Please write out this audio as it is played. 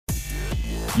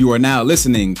You are now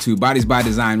listening to Bodies by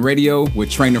Design Radio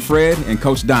with Trainer Fred and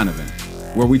Coach Donovan,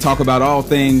 where we talk about all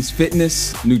things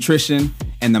fitness, nutrition,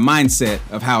 and the mindset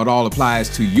of how it all applies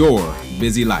to your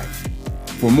busy life.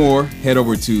 For more, head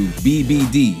over to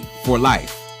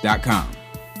bbdforlife.com.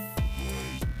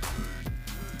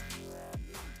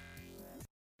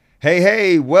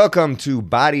 Hey, welcome to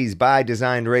Bodies by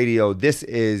Design Radio. This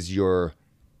is your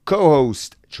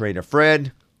co-host, Trainer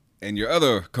Fred. And your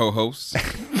other co-host,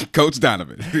 Coach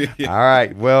Donovan. All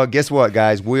right. Well, guess what,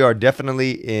 guys? We are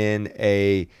definitely in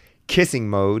a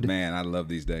kissing mode. Man, I love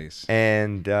these days.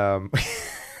 And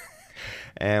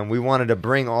and we wanted to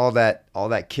bring all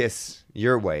that kiss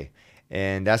your way.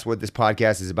 And that's what this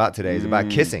podcast is about today. It's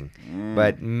about kissing.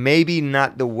 But maybe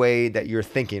not the way that you're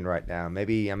thinking right now.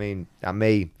 Maybe, I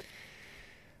may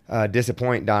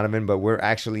disappoint Donovan, but we're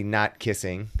actually not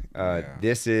kissing.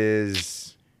 This is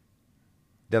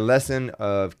the lesson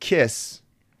of KISS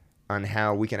on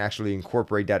how we can actually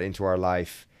incorporate that into our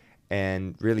life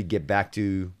and really get back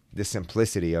to the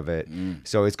simplicity of it.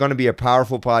 So it's going to be a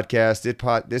powerful podcast.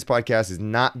 This podcast is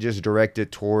not just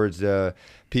directed towards the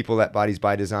people at Bodies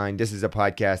by Design. This is a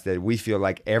podcast that we feel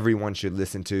like everyone should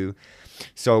listen to.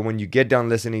 So when you get done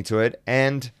listening to it,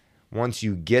 and once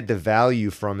you get the value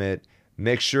from it,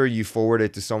 make sure you forward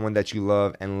it to someone that you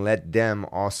love and let them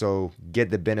also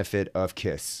get the benefit of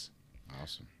KISS.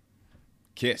 Awesome.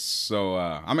 KISS. So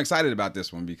I'm excited about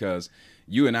this one because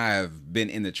you and I have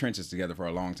been in the trenches together for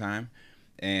a long time.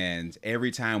 And every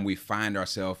time we find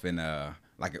ourselves in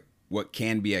what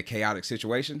can be a chaotic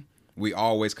situation, we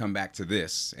always come back to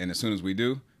this. And as soon as we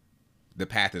do, the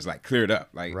path is like cleared up.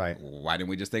 Like, right. Why didn't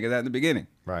we just think of that in the beginning?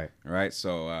 Right. Right.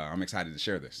 So I'm excited to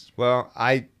share this. Well,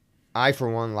 I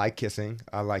for one like kissing.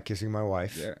 I like kissing my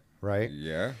wife. Yeah. Right.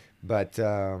 Yeah. But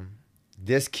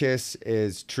this kiss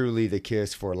is truly the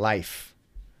kiss for life,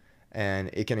 and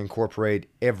it can incorporate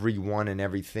everyone and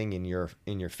everything in your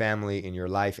family, in your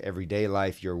life, everyday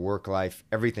life, your work life,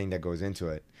 everything that goes into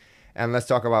it. And let's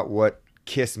talk about what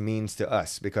KISS means to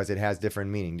us, because it has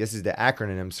different meaning. This is the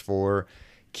acronyms for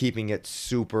keeping it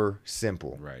super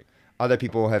simple. Right. Other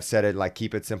people have said it like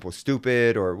keep it simple,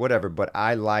 stupid, or whatever, but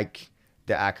I like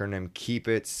the acronym keep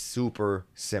it super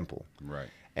simple. Right.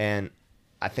 And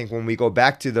I think when we go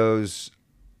back to those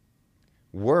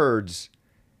words,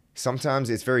 sometimes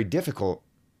it's very difficult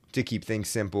to keep things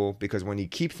simple, because when you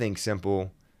keep things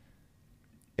simple,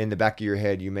 in the back of your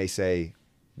head, you may say,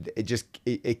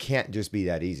 it can't just be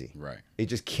that easy. Right. It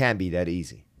just can't be that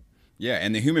easy. Yeah,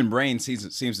 and the human brain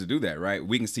seems to do that, right?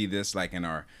 We can see this like in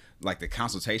our the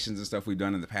consultations and stuff we've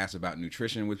done in the past about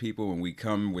nutrition with people, when we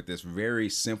come with this very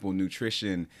simple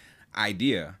nutrition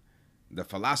idea, the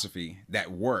philosophy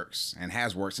that works and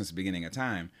has worked since the beginning of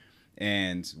time.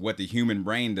 And what the human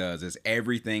brain does is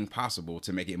everything possible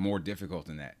to make it more difficult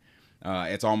than that.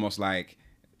 It's almost like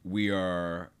we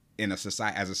are in as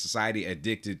a society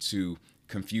addicted to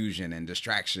confusion and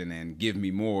distraction and give me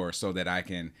more so that I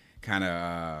can kind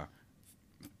of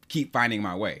keep finding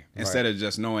my way, instead of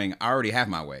just knowing I already have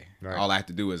my way. Right. All I have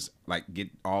to do is get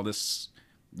all this,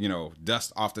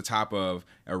 dust off the top of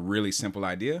a really simple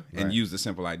idea and use the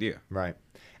simple idea. Right.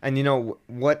 And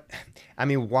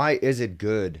why is it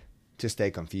good to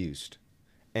stay confused?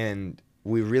 And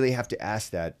we really have to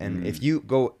ask that. And if you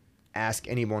go ask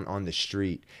anyone on the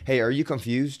street, hey, are you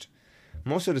confused?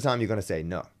 Most of the time you're going to say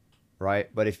no, right?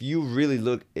 But if you really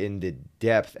look in the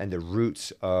depth and the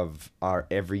roots of our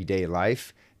everyday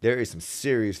life, there is some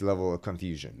serious level of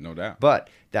confusion. No doubt. But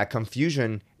that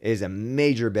confusion is a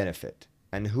major benefit.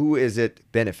 And who is it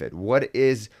benefit?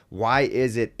 Why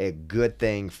is it a good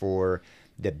thing for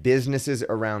the businesses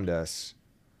around us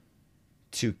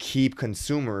to keep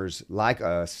consumers like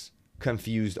us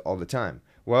confused all the time?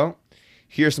 Well,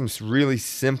 here's some really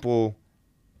simple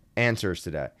answers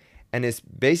to that. And it's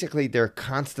basically they're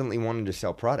constantly wanting to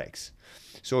sell products.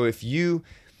 So if you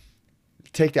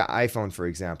take the iPhone, for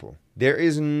example, there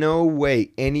is no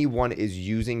way anyone is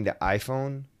using the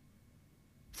iPhone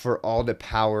for all the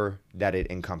power that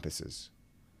it encompasses.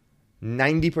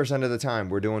 90% of the time,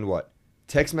 we're doing what?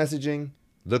 Text messaging,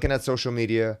 looking at social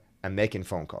media, and making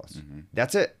phone calls.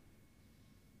 That's it.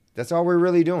 That's all we're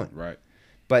really doing. Right.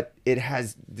 But it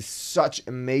has such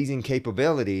amazing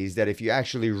capabilities that if you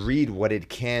actually read what it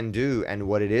can do and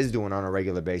what it is doing on a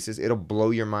regular basis, it'll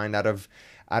blow your mind out of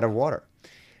water.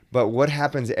 But what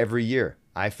happens every year?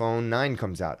 iPhone 9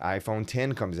 comes out, iPhone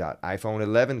 10 comes out, iPhone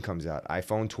 11 comes out,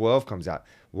 iPhone 12 comes out.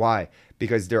 Why?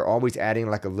 Because they're always adding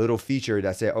like a little feature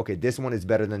that say, okay, this one is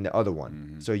better than the other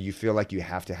one. So you feel like you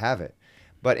have to have it.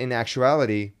 But in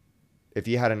actuality, if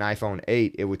you had an iPhone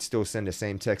 8, it would still send the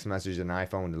same text message an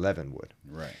iPhone 11 would.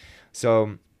 Right.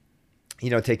 So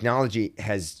technology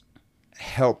has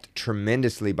helped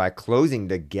tremendously by closing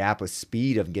the gap of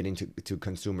speed of getting to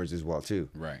consumers as well too.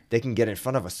 Right. They can get in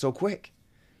front of us so quick.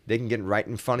 They can get right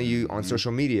in front of you on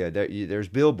social media. There's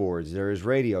billboards, there is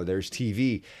radio, there's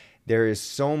TV. There is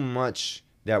so much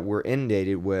that we're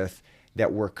inundated with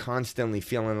that we're constantly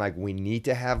feeling like we need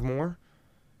to have more.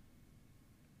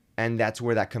 And that's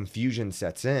where that confusion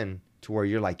sets in, to where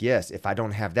you're like, yes, if I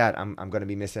don't have that, I'm going to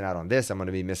be missing out on this. I'm going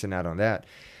to be missing out on that.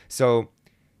 So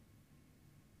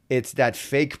it's that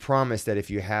fake promise that if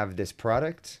you have this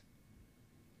product,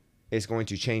 it's going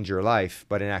to change your life.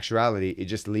 But in actuality, it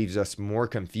just leaves us more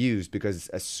confused, because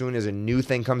as soon as a new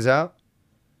thing comes out,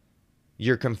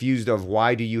 you're confused of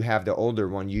why do you have the older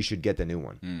one? You should get the new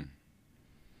one.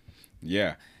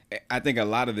 Yeah. I think a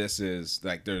lot of this is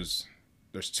like there's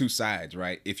two sides,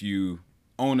 right? If you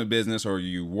own a business or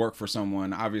you work for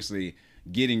someone, obviously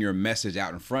getting your message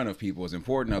out in front of people is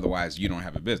important. Otherwise, you don't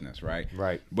have a business, right?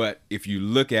 Right. But if you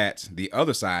look at the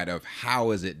other side of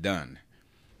how is it done?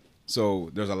 So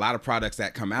there's a lot of products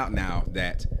that come out now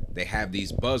that they have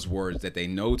these buzzwords that they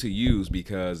know to use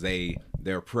because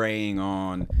they're preying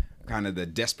on kind of the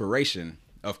desperation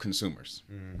of consumers,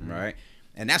 right?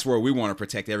 And that's where we want to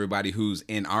protect everybody who's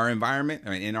in our environment, I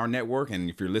mean, in our network. And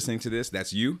if you're listening to this,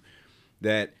 that's you.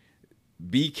 That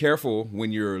be careful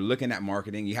when you're looking at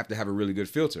marketing. You have to have a really good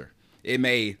filter. It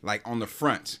may, like on the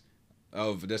front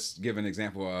of, just give an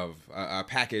example of a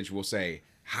package will say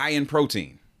high in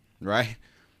protein, right?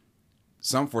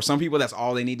 For some people, that's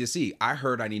all they need to see. I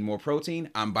heard I need more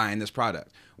protein. I'm buying this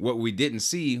product. What we didn't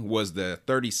see was the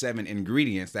 37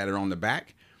 ingredients that are on the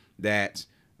back that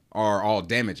are all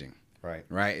damaging. Right.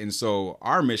 Right. And so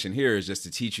our mission here is just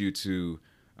to teach you to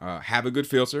have a good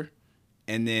filter,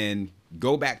 and then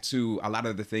go back to a lot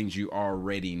of the things you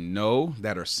already know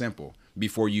that are simple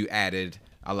before you added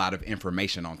a lot of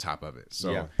information on top of it.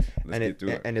 So let's get through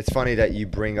it. And it's funny that you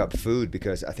bring up food,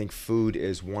 because I think food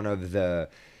is one of the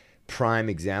prime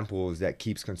examples that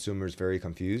keeps consumers very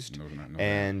confused.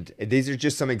 And these are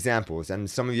just some examples. And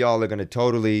some of y'all are going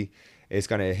to it's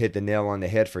going to hit the nail on the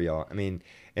head for y'all. I mean,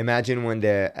 imagine when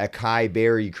the acai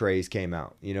berry craze came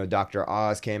out. Dr.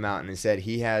 Oz came out and said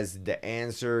he has the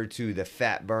answer to the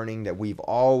fat burning that we've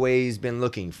always been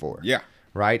looking for. Yeah.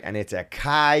 Right? And it's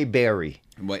acai berry.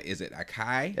 What is it?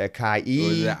 Acai? Acai. Or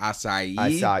is it acai?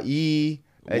 Acai.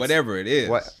 Whatever it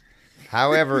is.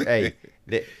 However,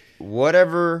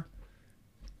 whatever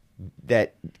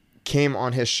that came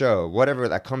on his show, whatever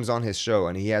that comes on his show,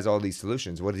 and he has all these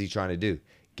solutions, what is he trying to do?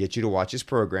 Get you to watch his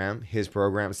program. His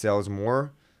program sells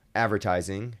more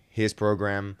advertising. His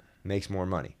program makes more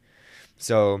money.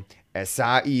 So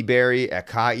acai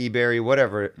berry,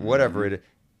 whatever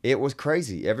it was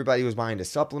crazy. Everybody was buying the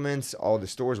supplements. All the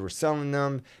stores were selling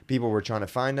them. People were trying to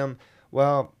find them.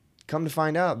 Well, come to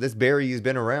find out, this berry has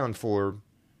been around for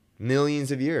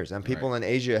millions of years, and people in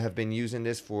Asia have been using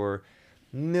this for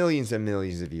millions and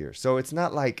millions of years. So it's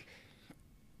not like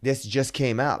this just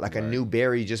came out, like a new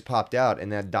berry just popped out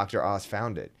and that Dr. Oz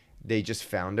found it. They just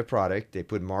found a product, they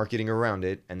put marketing around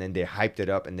it, and then they hyped it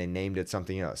up and they named it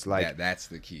something else. Like that's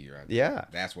the key, right? Yeah.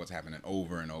 That's what's happening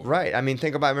over and over. Right. I mean,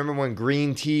 remember when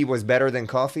green tea was better than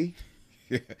coffee?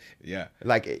 Yeah.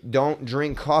 Like, don't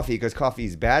drink coffee because coffee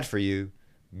is bad for you.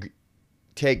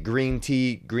 Take green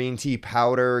tea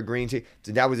powder, green tea.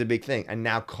 So that was a big thing. And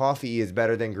now coffee is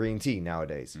better than green tea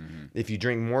nowadays. If you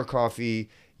drink more coffee,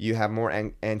 you have more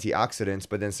antioxidants.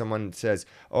 But then someone says,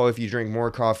 oh, if you drink more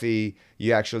coffee,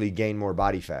 you actually gain more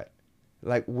body fat.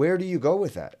 Like, where do you go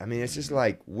with that? I mean, it's just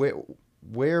like, where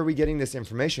are we getting this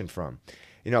information from?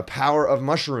 Power of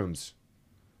mushrooms.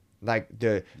 Like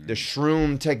the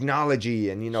shroom technology,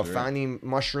 and finding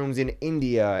mushrooms in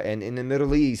India and in the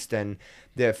Middle East, and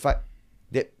that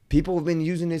people have been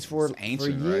using this for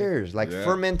years, right? Like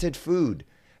fermented food.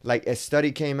 Like a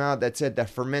study came out that said that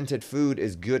fermented food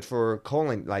is good for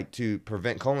colon, like to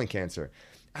prevent colon cancer.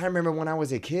 I remember when I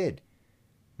was a kid,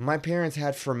 my parents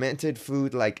had fermented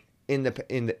food like in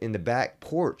the back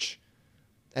porch,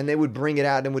 and they would bring it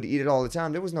out and would eat it all the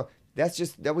time. That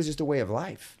was just a way of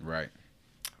life.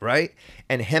 Right?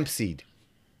 And hemp seed.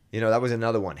 That was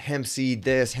another one. Hemp seed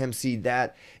this, hemp seed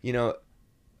that.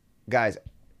 Guys,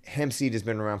 hemp seed has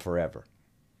been around forever.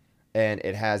 And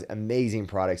it has amazing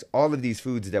products. All of these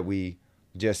foods that we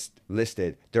just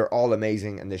listed, they're all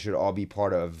amazing and they should all be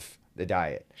part of the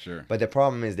diet. Sure. But the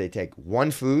problem is they take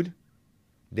one food,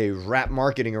 they wrap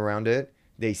marketing around it,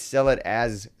 they sell it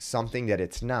as something that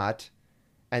it's not,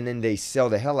 and then they sell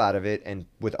the hell out of it and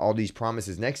with all these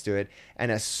promises next to it. And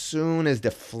as soon as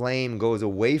the flame goes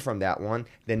away from that one,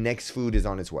 the next food is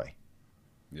on its way.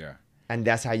 Yeah. And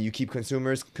that's how you keep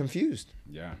consumers confused.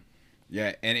 Yeah.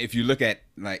 Yeah, and if you look at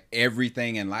like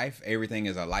everything in life, everything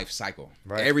is a life cycle.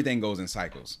 Right. Everything goes in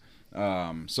cycles.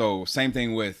 So same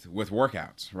thing with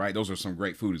workouts, right? Those are some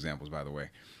great food examples, by the way.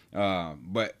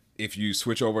 But if you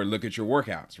switch over and look at your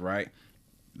workouts, right?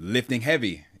 Lifting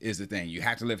heavy is the thing. You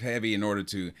have to lift heavy in order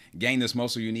to gain this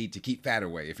muscle you need to keep fat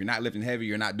away. If you're not lifting heavy,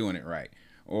 you're not doing it right.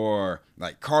 Or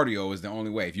like cardio is the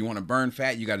only way. If you want to burn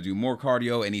fat, you got to do more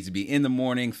cardio. It needs to be in the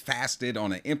morning, fasted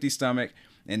on an empty stomach,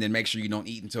 and then make sure you don't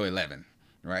eat until 11,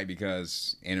 right?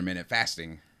 Because intermittent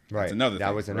fasting, Right. that's another thing.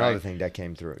 That was another right? thing that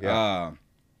came through. Yeah.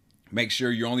 Make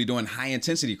sure you're only doing high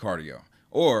intensity cardio.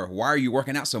 Or why are you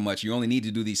working out so much? You only need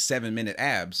to do these 7-minute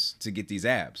abs to get these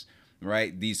abs,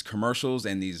 right? These commercials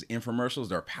and these infomercials,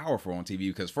 they're powerful on TV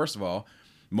because, first of all,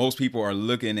 most people are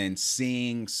looking and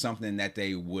seeing something that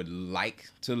they would like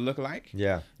to look like.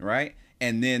 Yeah. Right.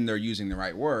 And then they're using the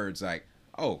right words like,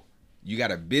 oh, you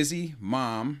got a busy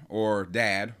mom or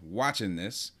dad watching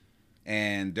this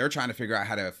and they're trying to figure out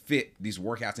how to fit these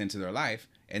workouts into their life.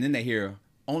 And then they hear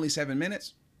only 7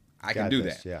 minutes. I can do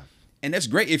that. Yeah. And that's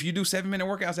great. If you do 7-minute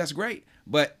workouts, that's great.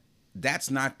 But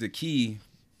that's not the key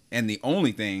and the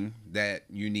only thing that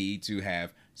you need to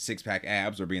have 6-pack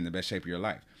abs or be in the best shape of your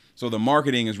life. So the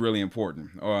marketing is really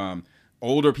important.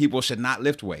 Older people should not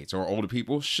lift weights, or older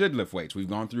people should lift weights. We've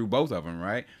gone through both of them,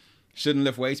 right? Shouldn't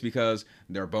lift weights because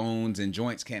their bones and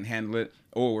joints can't handle it,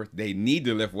 or they need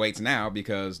to lift weights now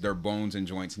because their bones and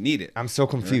joints need it. I'm so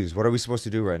confused. What are we supposed to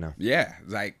do right now? Yeah,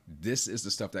 like this is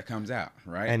the stuff that comes out,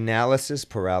 right? Analysis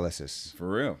paralysis. For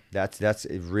real. That's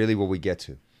really what we get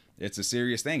to. It's a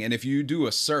serious thing. And if you do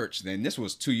a search, then this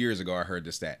was 2 years ago I heard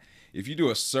this stat. If you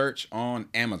do a search on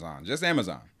Amazon, just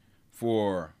Amazon,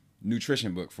 for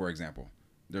nutrition book, for example,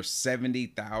 there's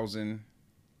 70,000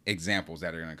 examples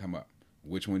that are going to come up.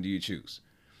 Which one do you choose?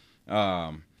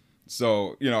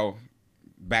 So,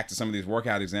 back to some of these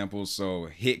workout examples. So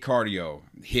HIIT cardio,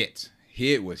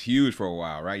 HIIT was huge for a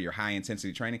while, right? Your high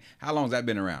intensity training. How long has that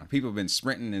been around? People have been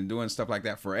sprinting and doing stuff like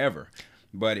that forever.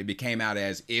 But it became out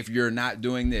as if you're not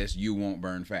doing this, you won't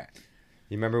burn fat.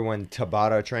 You remember when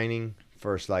Tabata training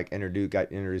first got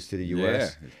introduced to the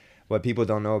US? Yeah. What people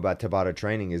don't know about Tabata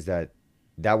training is that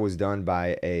was done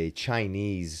by a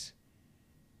Chinese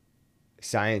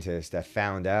scientist that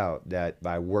found out that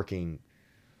by working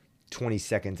 20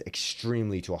 seconds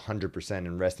extremely to 100%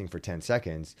 and resting for 10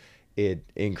 seconds, it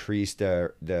increased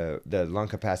the lung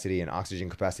capacity and oxygen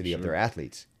capacity of their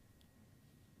athletes.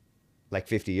 Like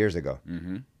 50 years ago.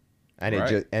 Mm-hmm. And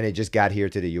Right. it just got here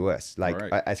to the US, like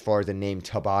Right. as far as the name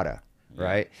Tabata, Yeah.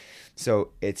 right?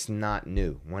 So it's not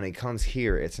new. When it comes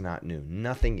here, it's not new.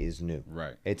 Nothing is new.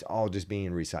 Right. It's all just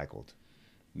being recycled.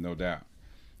 No doubt.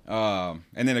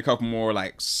 And then a couple more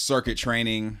like circuit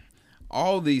training.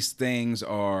 All these things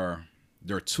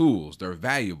they're tools. They're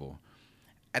valuable.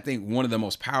 I think one of the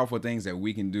most powerful things that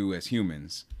we can do as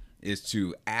humans is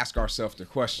to ask ourselves the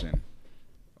question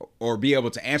or be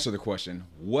able to answer the question,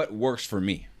 what works for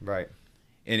me? Right.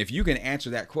 And if you can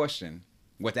answer that question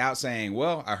without saying,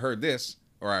 well, I heard this,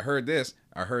 or I heard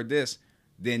this,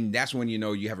 then that's when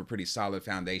you have a pretty solid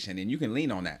foundation and you can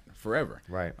lean on that forever.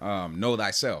 Right. Know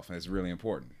thyself. That's really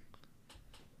important.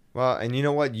 Well, and you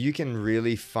know what? You can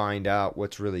really find out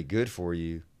what's really good for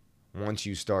you once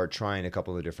you start trying a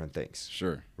couple of different things.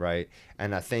 Sure. Right.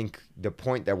 And I think the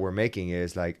point that we're making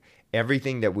is like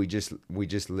everything that we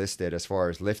just listed as far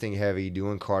as lifting heavy,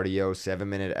 doing cardio,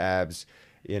 7-minute abs,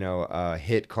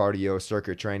 HIIT cardio,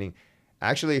 circuit training.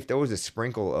 Actually, if there was a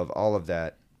sprinkle of all of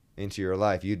that into your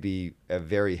life, you'd be a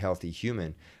very healthy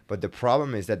human. But the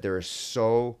problem is that there is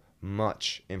so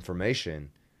much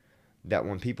information that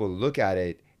when people look at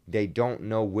it, they don't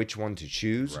know which one to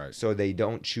choose. Right. So they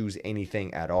don't choose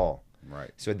anything at all.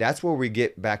 Right. So that's where we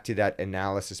get back to that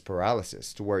analysis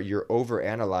paralysis, to where you're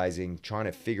overanalyzing, trying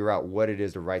to figure out what it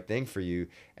is the right thing for you.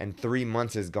 And 3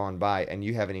 months has gone by and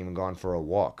you haven't even gone for a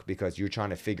walk because you're trying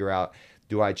to figure out,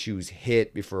 do I choose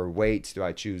HIIT before weights? Do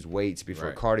I choose weights before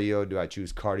Right. cardio? Do I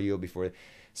choose cardio before?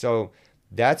 So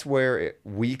that's where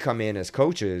we come in as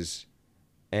coaches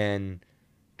and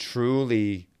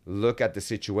truly look at the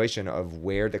situation of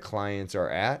where the clients are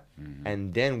at. Mm-hmm.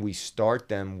 And then we start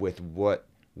them with what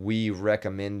we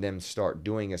recommend them start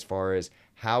doing as far as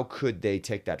how could they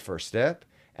take that first step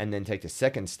and then take the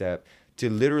second step to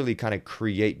literally kind of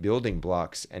create building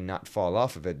blocks and not fall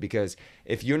off of it. Because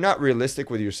if you're not realistic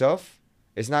with yourself,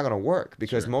 it's not going to work.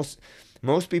 Because Sure.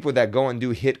 most people that go and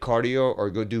do HIIT cardio or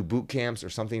go do boot camps or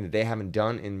something that they haven't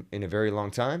done in a very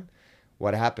long time,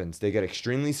 what happens? They get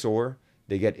extremely sore,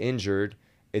 they get injured.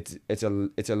 It's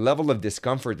a level of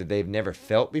discomfort that they've never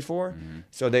felt before. Mm-hmm.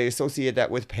 So they associate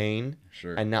that with pain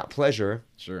Sure. and not pleasure.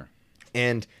 Sure.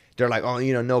 And They're like, oh,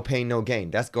 no pain, no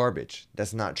gain. That's garbage.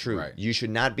 That's not true. Right. You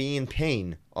should not be in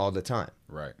pain all the time.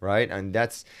 Right. Right. And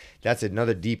that's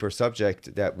another deeper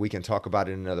subject that we can talk about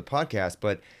in another podcast.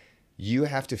 But you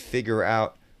have to figure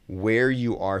out where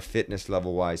you are fitness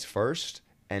level wise first,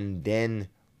 and then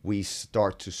we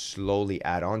start to slowly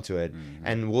add on to it. Mm-hmm.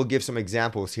 And we'll give some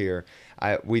examples here.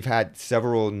 We've had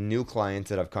several new clients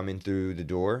that have come in through the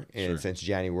door since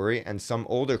January, and some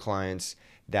older clients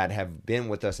that have been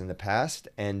with us in the past,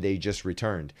 and they just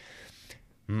returned.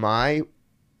 My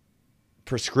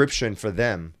prescription for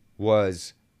them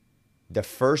was, the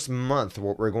first month,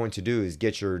 what we're going to do is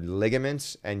get your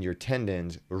ligaments and your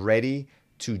tendons ready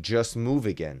to just move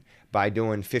again by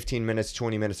doing 15 minutes,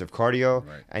 20 minutes of cardio,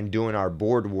 right, and doing our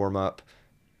board warm up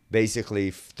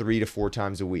basically 3 to 4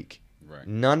 times a week. Right.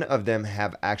 None of them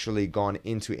have actually gone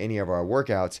into any of our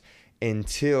workouts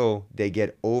until they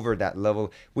get over that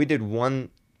level. We did one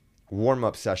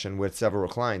warm-up session with several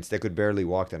clients that could barely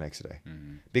walk the next day,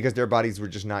 mm-hmm, because their bodies were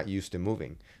just not used to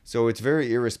moving. So it's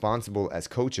very irresponsible as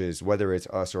coaches, whether it's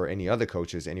us or any other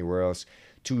coaches anywhere else,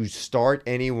 to start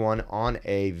anyone on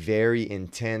a very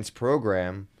intense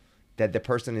program that the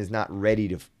person is not ready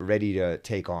to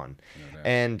take on. No doubt.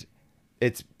 And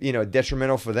it's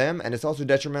detrimental for them, and it's also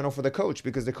detrimental for the coach,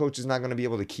 because the coach is not going to be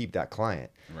able to keep that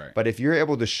client. Right. But if you're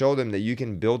able to show them that you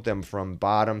can build them from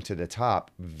bottom to the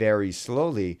top very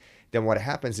slowly, then what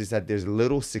happens is that there's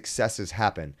little successes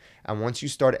happen. And once you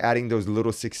start adding those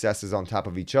little successes on top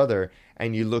of each other,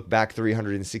 and you look back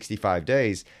 365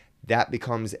 days, that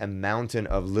becomes a mountain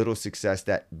of little success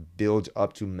that builds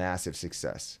up to massive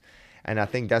success. And I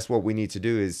think that's what we need to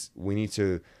do, is we need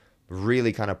to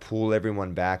really kind of pull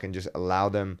everyone back and just allow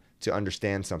them to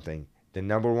understand something. The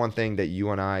number one thing that you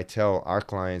and I tell our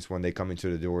clients when they come into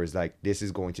the door is like, this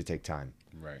is going to take time.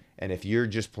 Right. And if you're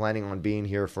just planning on being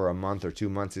here for a month or 2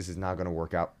 months, this is not going to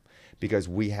work out, because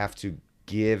we have to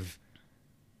give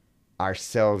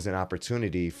ourselves an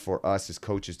opportunity for us as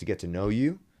coaches to get to know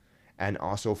you, and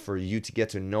also for you to get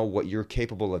to know what you're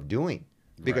capable of doing.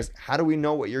 Because right, how do we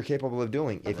know what you're capable of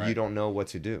doing if right, you don't know what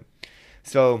to do?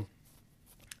 So,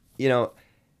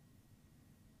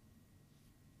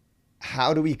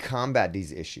 how do we combat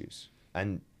these issues?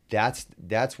 And that's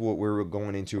what we're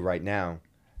going into right now.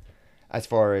 As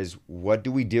far as what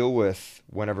do we deal with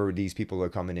whenever these people are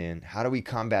coming in? How do we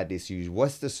combat these issues?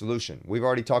 What's the solution? We've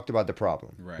already talked about the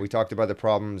problem. Right. We talked about the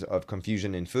problems of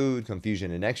confusion in food,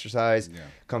 confusion in exercise,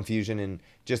 confusion in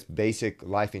just basic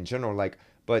life in general.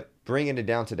 But bringing it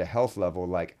down to the health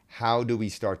level, how do we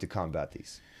start to combat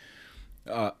these?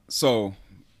 So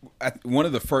one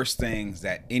of the first things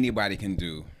that anybody can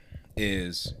do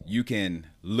is you can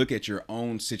look at your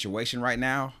own situation right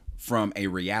now from a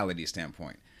reality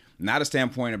standpoint. Not a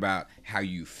standpoint about how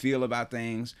you feel about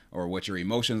things or what your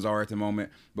emotions are at the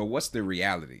moment, but what's the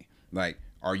reality?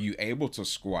 Are you able to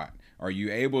squat? Are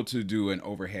you able to do an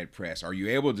overhead press? Are you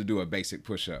able to do a basic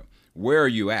push-up? Where are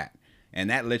you at? And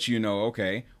that lets you know,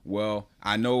 okay, well,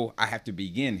 I know I have to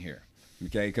begin here,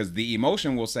 okay? Because the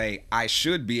emotion will say, I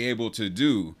should be able to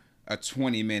do a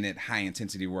 20-minute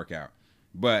high-intensity workout.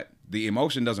 But the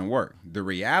emotion doesn't work. The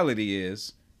reality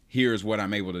is, here's what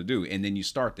I'm able to do. And then you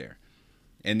start there.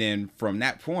 And then from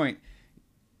that point,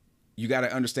 you got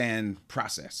to understand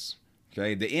process.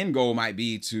 Okay. The end goal might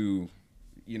be to,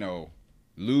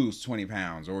 lose 20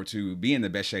 pounds or to be in the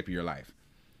best shape of your life.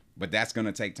 But that's going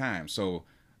to take time. So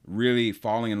really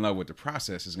falling in love with the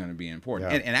process is going to be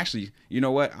important. Yeah. And actually, you know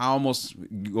what? I almost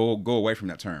go away from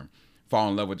that term. Fall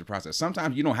in love with the process.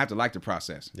 Sometimes you don't have to like the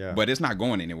process, but it's not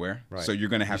going anywhere. Right. So you're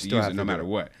going to have to use it no matter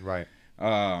what. Right.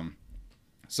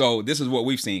 So this is what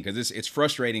we've seen, because it's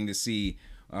frustrating to see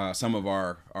some of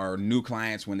our new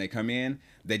clients when they come in,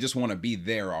 they just want to be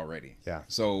there already. Yeah.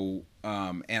 So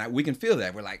we can feel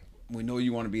that. We're like, we know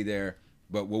you want to be there,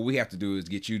 but what we have to do is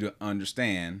get you to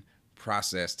understand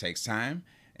process takes time,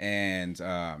 and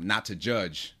not to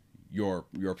judge your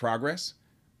progress.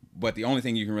 But the only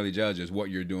thing you can really judge is what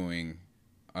you're doing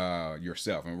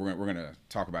yourself, and we're gonna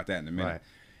talk about that in a minute.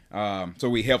 Right. So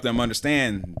we help them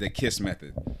understand the KISS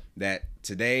method. That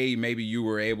today maybe you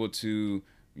were able to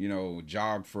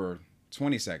jog for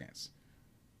 20 seconds.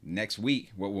 Next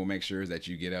week, what we'll make sure is that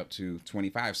you get up to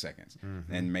 25 seconds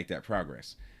and make that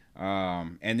progress.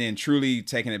 And then truly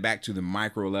taking it back to the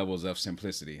micro levels of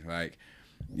simplicity.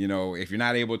 If you're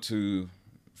not able to,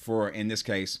 in this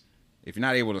case, if you're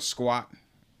not able to squat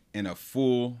in a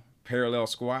full parallel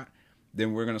squat,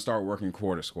 then we're going to start working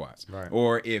quarter squats. Right.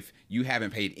 Or if you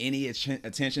haven't paid any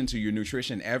attention to your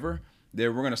nutrition ever,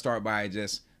 then we're going to start by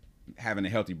just having a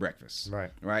healthy breakfast.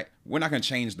 Right. We're not going to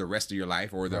change the rest of your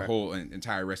life or the whole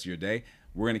entire rest of your day.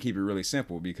 We're going to keep it really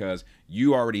simple, because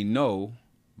you already know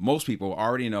most people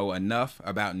already know enough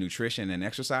about nutrition and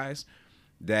exercise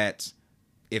that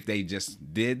if they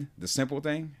just did the simple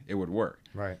thing, it would work.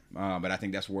 Right. But I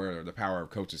think that's where the power of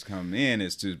coaches come in,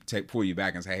 is to pull you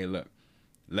back and say, hey, look,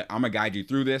 I'm going to guide you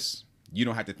through this. You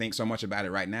don't have to think so much about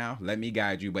it right now. Let me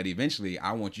guide you. But eventually,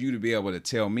 I want you to be able to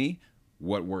tell me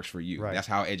what works for you. Right. That's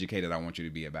how educated I want you to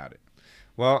be about it.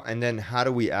 Well, and then how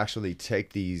do we actually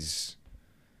take these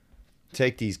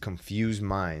confused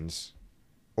minds,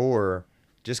 or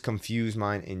just confused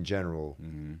mind in general,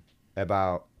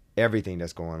 about everything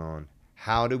that's going on?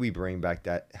 How do we bring back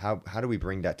that? How do we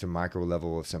bring that to micro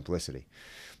level of simplicity?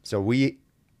 So we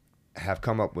have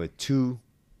come up with 2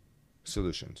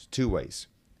 solutions, 2 ways.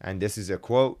 And this is a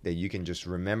quote that you can just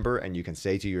remember and you can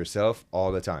say to yourself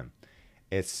all the time.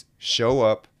 It's show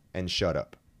up and shut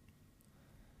up.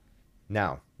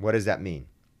 Now, what does that mean?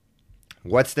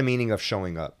 What's the meaning of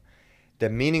showing up? The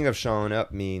meaning of showing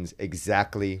up means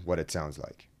exactly what it sounds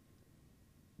like.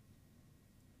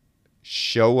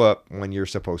 Show up when you're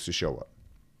supposed to show up.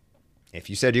 If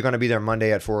you said you're going to be there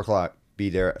Monday at 4 o'clock, be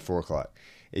there at 4 o'clock.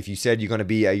 If you said you're going to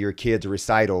be at your kid's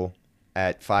recital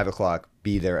at 5 o'clock,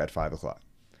 be there at 5 o'clock.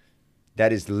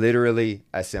 That is literally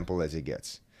as simple as it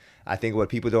gets. I think what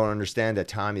people don't understand, that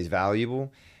time is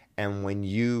valuable. And when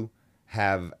you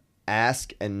have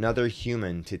asked another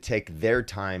human to take their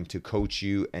time to coach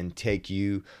you and take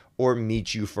you or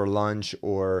meet you for lunch,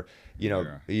 or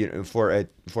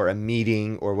for a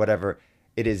meeting or whatever,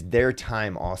 it is their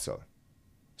time also.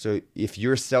 So if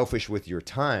you're selfish with your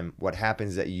time, what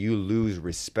happens is that you lose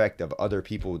respect of other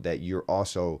people that you're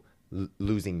also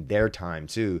losing their time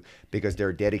to, because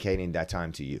they're dedicating that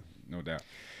time to you. No doubt.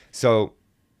 So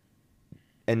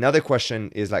another question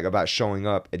is like about showing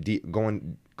up,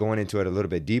 going into it a little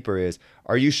bit deeper, is,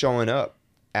 are you showing up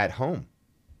at home?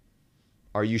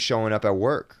 Are you showing up at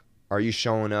work? Are you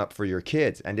showing up for your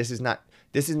kids? And this is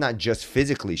not just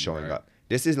physically showing up.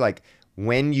 This is like,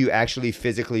 when you actually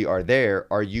physically are there,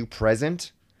 are you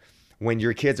present? When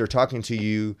your kids are talking to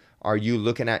you, are you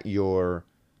looking at your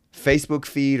Facebook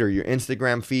feed or your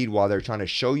Instagram feed while they're trying to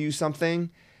show you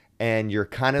something, and you're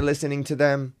kind of listening to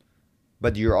them,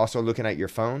 but you're also looking at your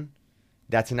phone?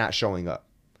 That's not showing up.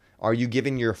 Are you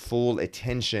giving your full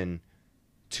attention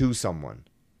to someone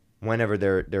whenever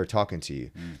they're talking to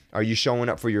you? Are you showing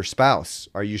up for your spouse?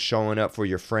 Are you showing up for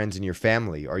your friends and your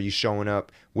family? Are you showing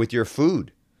up with your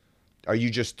food? Are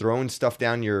you just throwing stuff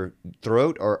down your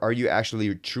throat, or are you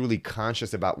actually truly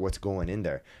conscious about what's going in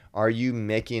there? Are you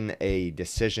making a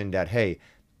decision that, hey,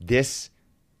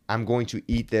 I'm going to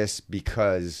eat this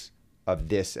because of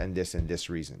this and this and this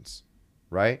reasons,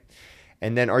 right?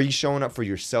 And then are you showing up for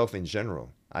yourself in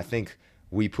general? I think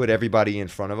we put everybody in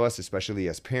front of us, especially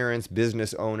as parents,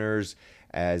 business owners,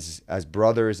 as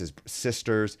brothers, as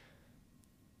sisters.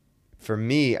 For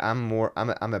me, I'm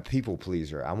a people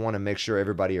pleaser. I want to make sure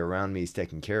everybody around me is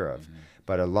taken care of.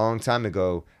 But a long time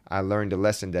ago, I learned a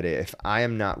lesson that if I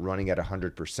am not running at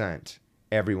 100%,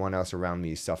 everyone else around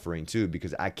me is suffering too,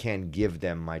 because I can't give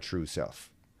them my true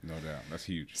self. No doubt. That's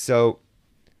huge. So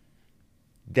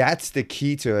that's the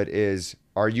key to it, is,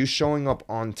 are you showing up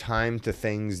on time to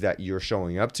things that you're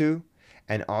showing up to?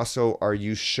 And also, are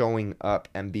you showing up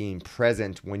and being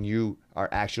present when you are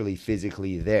actually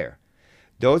physically there?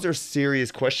 Those are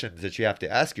serious questions that you have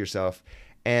to ask yourself.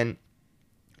 And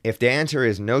if the answer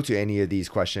is no to any of these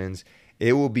questions,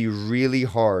 it will be really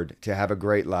hard to have a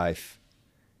great life,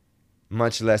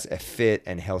 much less a fit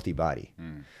and healthy body.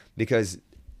 Because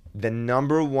the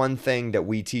number one thing that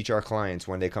we teach our clients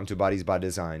when they come to Bodies by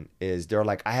Design is, they're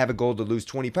like, I have a goal to lose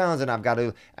 20 pounds and I've got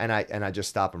to, and I just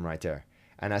stop them right there.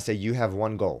 And I say, you have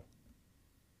one goal.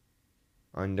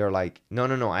 And they're like, no,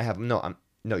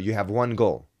 you have one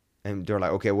goal. And they're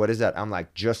like, okay, what is that? I'm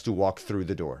like, just to walk through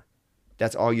the door.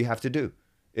 That's all you have to do,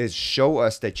 is show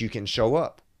us that you can show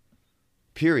up,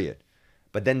 period.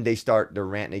 But then they start the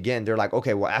rant again. They're like,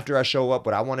 okay, well, after I show up,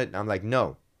 what I wanted, I'm like,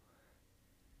 no,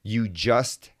 you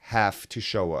just have to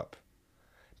show up.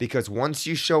 Because once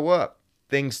you show up,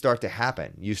 things start to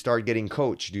happen. You start getting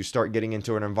coached. You start getting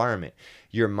into an environment.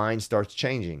 Your mind starts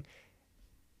changing.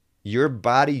 Your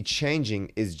body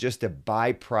changing is just a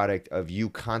byproduct of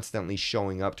you constantly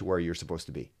showing up to where you're supposed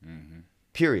to be.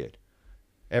 Period.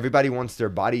 Everybody wants their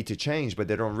body to change, but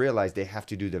they don't realize they have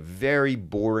to do the very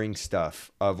boring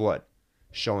stuff of what?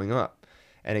 Showing up.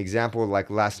 An example,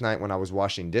 like last night when I was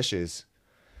washing dishes,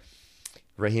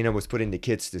 Rahina was putting the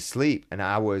kids to sleep, and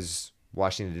I was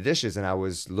washing the dishes, and I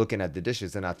was looking at the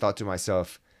dishes, and I thought to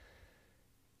myself,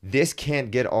 this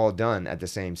can't get all done at the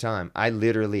same time. I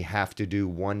literally have to do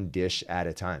one dish at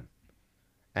a time.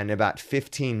 And about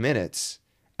 15 minutes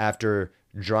after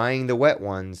drying the wet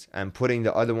ones and putting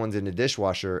the other ones in the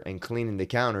dishwasher and cleaning the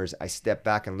counters, I stepped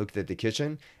back and looked at the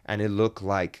kitchen, and it looked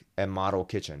like a model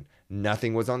kitchen.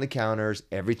 Nothing was on the counters.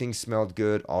 Everything smelled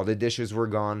good. All the dishes were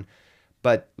gone.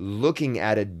 But looking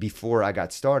at it before I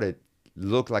got started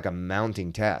looked like a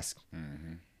mounting task.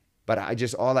 Mm-hmm.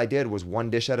 But all I did was one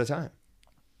dish at a time.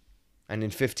 And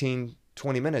in 15,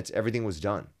 20 minutes, everything was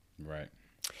done. Right.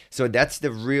 So that's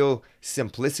the real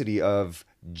simplicity of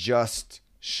just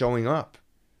showing up.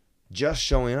 Just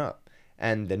showing up.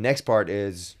 And the next part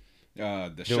is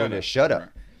the shut up.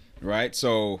 Right.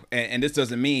 So, and this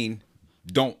doesn't mean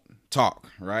don't talk,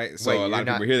 right? So Wait, a lot of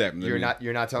people hear that.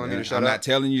 You're not telling me to shut up? I'm not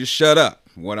telling you to shut up.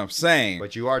 What I'm saying,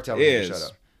 but you are telling me to shut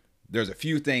up. There's a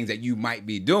few things that you might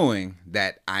be doing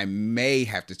that I may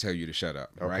have to tell you to shut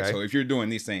up, right? Okay. So if you're doing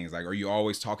these things, like, are you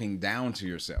always talking down to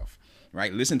yourself,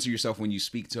 right? Listen to yourself when you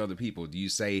speak to other people. Do you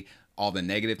say all the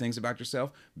negative things about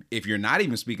yourself? If you're not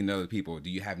even speaking to other people, do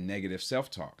you have negative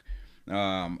self-talk?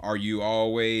 Are you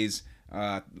always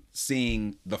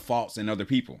seeing the faults in other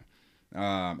people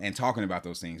and talking about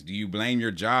those things? Do you blame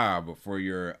your job for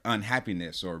your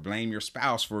unhappiness, or blame your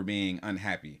spouse for being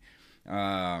unhappy?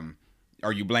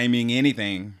 Are you blaming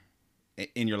anything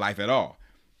in your life at all?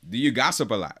 Do you gossip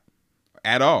a lot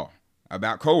at all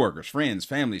about coworkers, friends,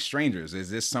 family, strangers? Is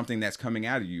this something that's coming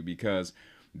out of you? Because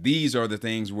these are the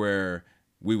things where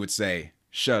we would say,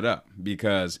 shut up,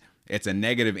 because it's a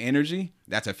negative energy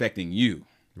that's affecting you.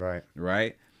 Right.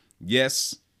 Right.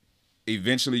 Yes.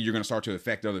 Eventually you're going to start to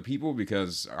affect other people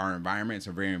because our environments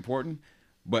are very important,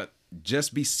 but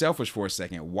just be selfish for a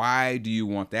second. Why do you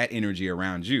want that energy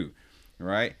around you?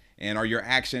 Right. And are your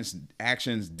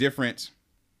actions different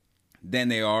than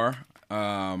they are?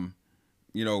 Do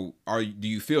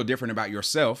you feel different about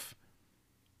yourself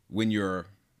when you're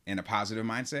in a positive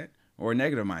mindset or a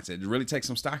negative mindset? Really take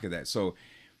some stock of that. So,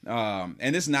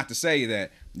 and this is not to say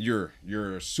that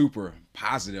you're super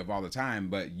positive all the time,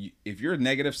 but if you're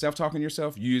negative self-talking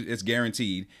yourself, it's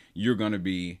guaranteed you're going to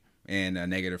be in a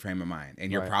negative frame of mind,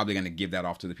 and you're probably going to give that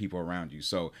off to the people around you.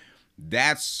 So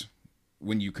that's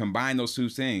when you combine those two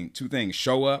things,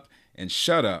 show up and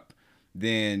shut up,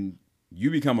 then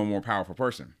you become a more powerful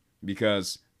person,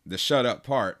 because the shut up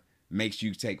part makes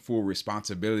you take full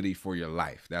responsibility for your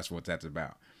life. That's what that's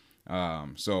about.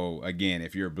 So again,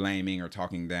 if you're blaming or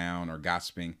talking down or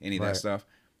gossiping, any of that stuff,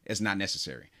 it's not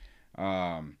necessary.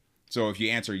 So if you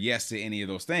answer yes to any of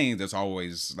those things, it's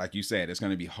always, like you said, it's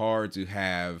going to be hard to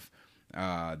have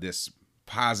this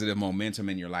positive momentum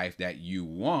in your life that you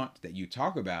want, that you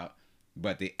talk about,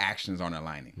 but the actions aren't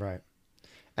aligning. Right.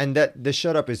 And that the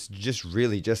shut up is just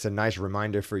really just a nice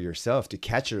reminder for yourself to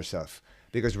catch yourself,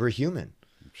 because we're human.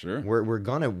 Sure. We're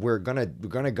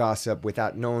gonna gossip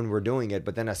without knowing we're doing it,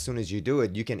 but then as soon as you do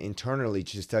it, you can internally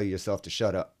just tell yourself to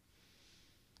shut up.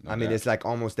 I mean, it's like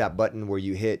almost that button where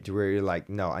you hit to where you're like,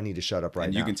 no, I need to shut up right now.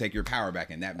 And you can take your power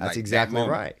back in that. That's exactly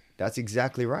right. That's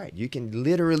exactly right. You can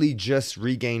literally just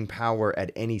regain power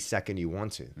at any second you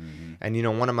want to. Mm-hmm.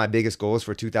 And, one of my biggest goals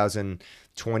for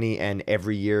 2020 and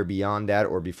every year beyond that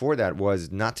or before that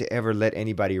was not to ever let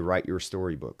anybody write your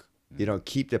storybook. Mm-hmm.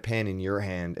 Keep the pen in your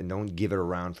hand and don't give it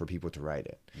around for people to write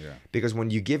it. Yeah. Because when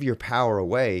you give your power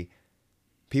away,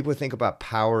 people think about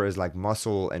power as like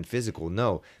muscle and physical.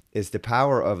 No, it's the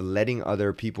power of letting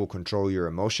other people control your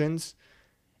emotions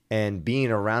and being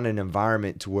around an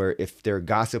environment to where if they're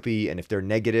gossipy and if they're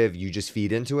negative, you just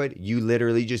feed into it. You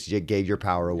literally just gave your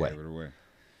power away. Gave it away.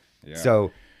 Yeah.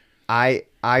 So I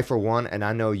for one, and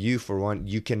I know you for one,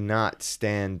 you cannot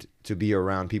stand to be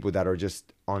around people that are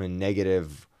just on a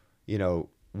negative,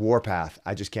 warpath.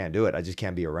 I just can't do it. I just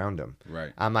can't be around them.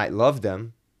 Right. I might love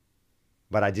them,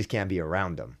 but I just can't be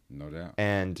around them. No doubt.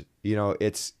 And,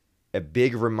 it's a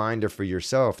big reminder for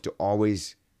yourself to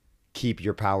always keep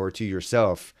your power to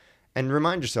yourself and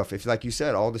remind yourself, if, like you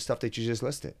said, all the stuff that you just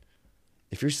listed,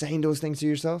 if you're saying those things to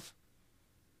yourself,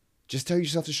 just tell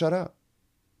yourself to shut up.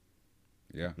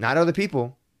 Yeah. Not other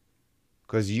people,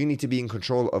 because you need to be in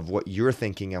control of what you're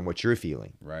thinking and what you're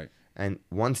feeling. Right. And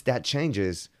once that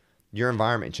changes, your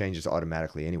environment changes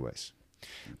automatically anyways.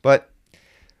 But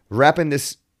wrapping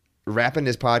this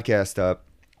podcast up,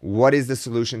 what is the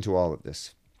solution to all of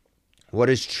this? What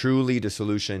is truly the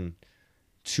solution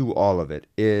to all of it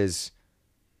is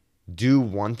do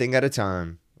one thing at a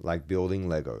time, like building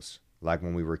Legos, like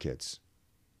when we were kids.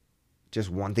 Just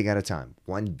one thing at a time,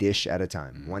 one dish at a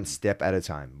time, one step at a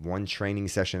time, one training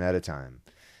session at a time.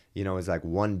 It's like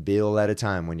one bill at a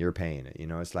time when you're paying it.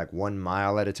 It's like 1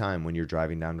 mile at a time when you're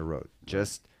driving down the road.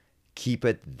 Just keep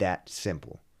it that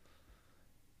simple.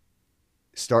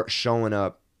 Start showing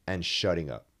up and shutting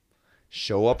up.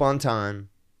 Show up on time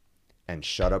and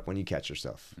shut up when you catch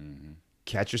yourself. Mm-hmm.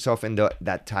 catch yourself in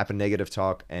that type of negative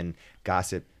talk and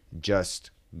gossip,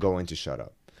 just go into shut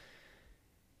up.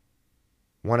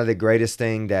 One of the greatest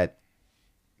things that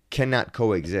cannot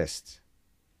coexist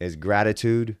is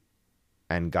gratitude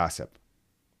and gossip,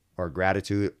 or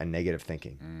gratitude and negative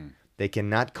thinking. They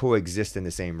cannot coexist in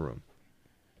the same room.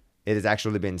 It has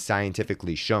actually been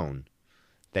scientifically shown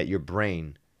that your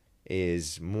brain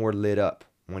is more lit up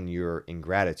when you're in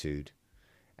gratitude,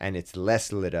 and it's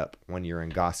less lit up when you're in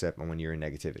gossip and when you're in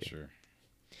negativity. Sure.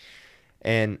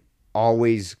 And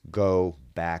always go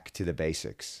back to the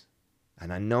basics.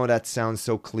 And I know that sounds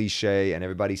so cliche and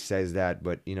everybody says that,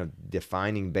 but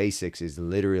defining basics is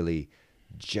literally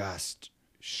just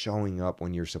showing up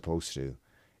when you're supposed to,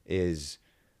 is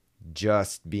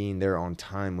just being there on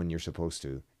time when you're supposed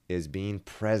to, is being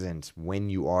present when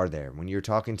you are there. When you're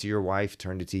talking to your wife,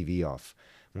 turn the TV off.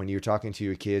 When you're talking to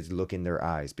your kids, look in their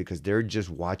eyes, because they're just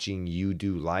watching you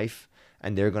do life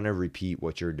and they're going to repeat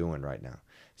what you're doing right now.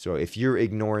 So if you're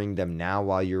ignoring them now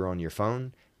while you're on your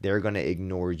phone, they're going to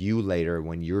ignore you later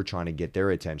when you're trying to get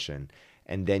their attention.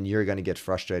 And then you're going to get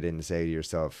frustrated and say to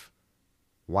yourself,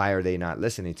 why are they not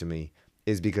listening to me?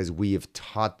 Is because we have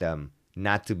taught them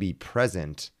not to be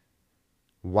present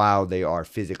while they are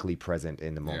physically present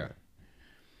in the moment.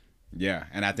 Yeah.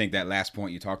 And I think that last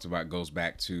point you talked about goes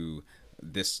back to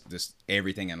this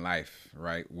everything in life,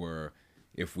 right? Where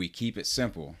if we keep it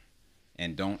simple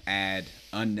and don't add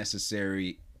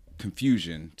unnecessary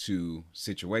confusion to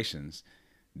situations,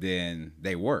 then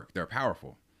they work. They're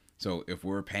powerful. So if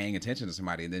we're paying attention to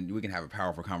somebody, then we can have a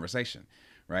powerful conversation,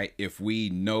 right? If we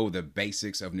know the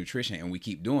basics of nutrition and we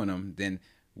keep doing them, then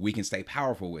we can stay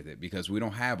powerful with it because we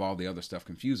don't have all the other stuff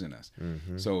confusing us.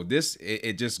 So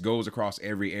it just goes across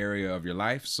every area of your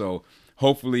life. So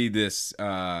hopefully this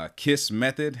KISS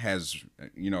method has,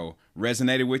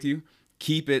 resonated with you.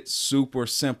 Keep it super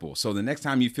simple. So the next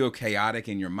time you feel chaotic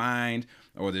in your mind,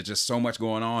 or there's just so much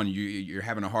going on, you're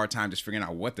having a hard time just figuring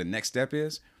out what the next step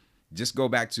is, just go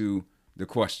back to the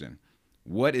question.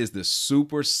 What is the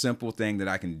super simple thing that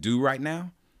I can do right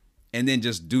now? And then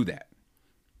just do that.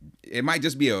 It might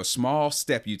just be a small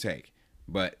step you take,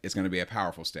 but it's going to be a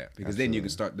powerful step, because Absolutely. Then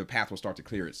you can the path will start to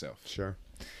clear itself. Sure.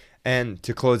 And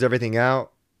to close everything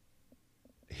out,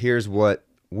 here's what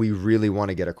we really want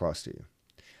to get across to you.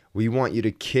 We want you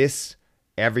to kiss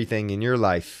everything in your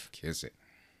life. Kiss it.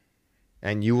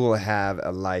 And you will have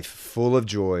a life full of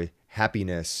joy,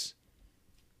 happiness,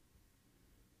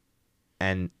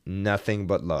 and nothing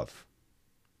but love.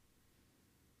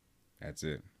 That's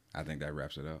it. I think that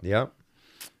wraps it up. Yep.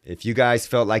 If you guys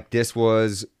felt like this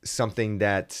was something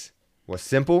that was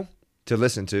simple to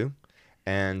listen to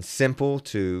and simple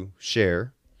to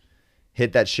share,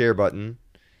 hit that share button.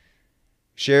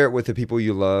 Share it with the people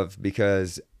you love,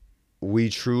 because we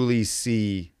truly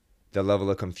see the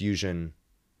level of confusion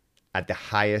at the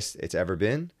highest it's ever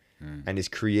been, and is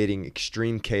creating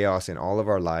extreme chaos in all of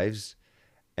our lives.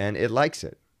 And it likes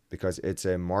it because it's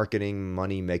a marketing,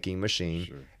 money-making machine.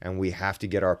 Sure. And we have to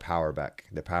get our power back.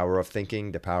 The power of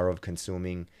thinking, the power of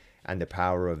consuming, and the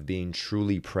power of being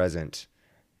truly present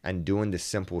and doing the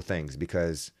simple things,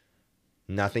 because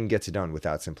nothing gets done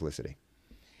without simplicity.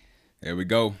 There we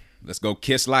go. Let's go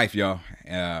kiss life, y'all.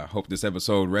 Hope this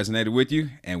episode resonated with you,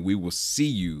 and we will see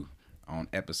you on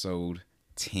episode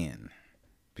 10.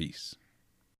 Peace.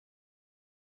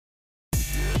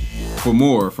 For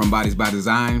more from Bodies by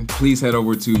Design, please head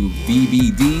over to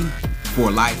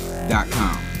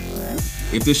bbdforlife.com.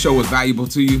 If this show was valuable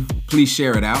to you, please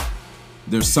share it out.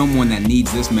 There's someone that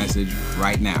needs this message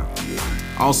right now.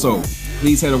 Also,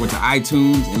 please head over to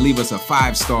iTunes and leave us a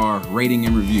 5-star rating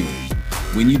and review.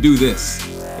 When you do this,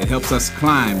 it helps us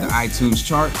climb the iTunes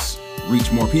charts,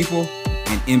 reach more people,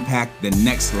 and impact the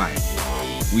next life.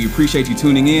 We appreciate you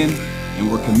tuning in,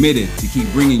 and we're committed to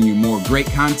keep bringing you more great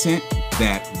content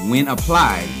that, when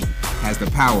applied, has the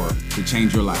power to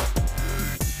change your life.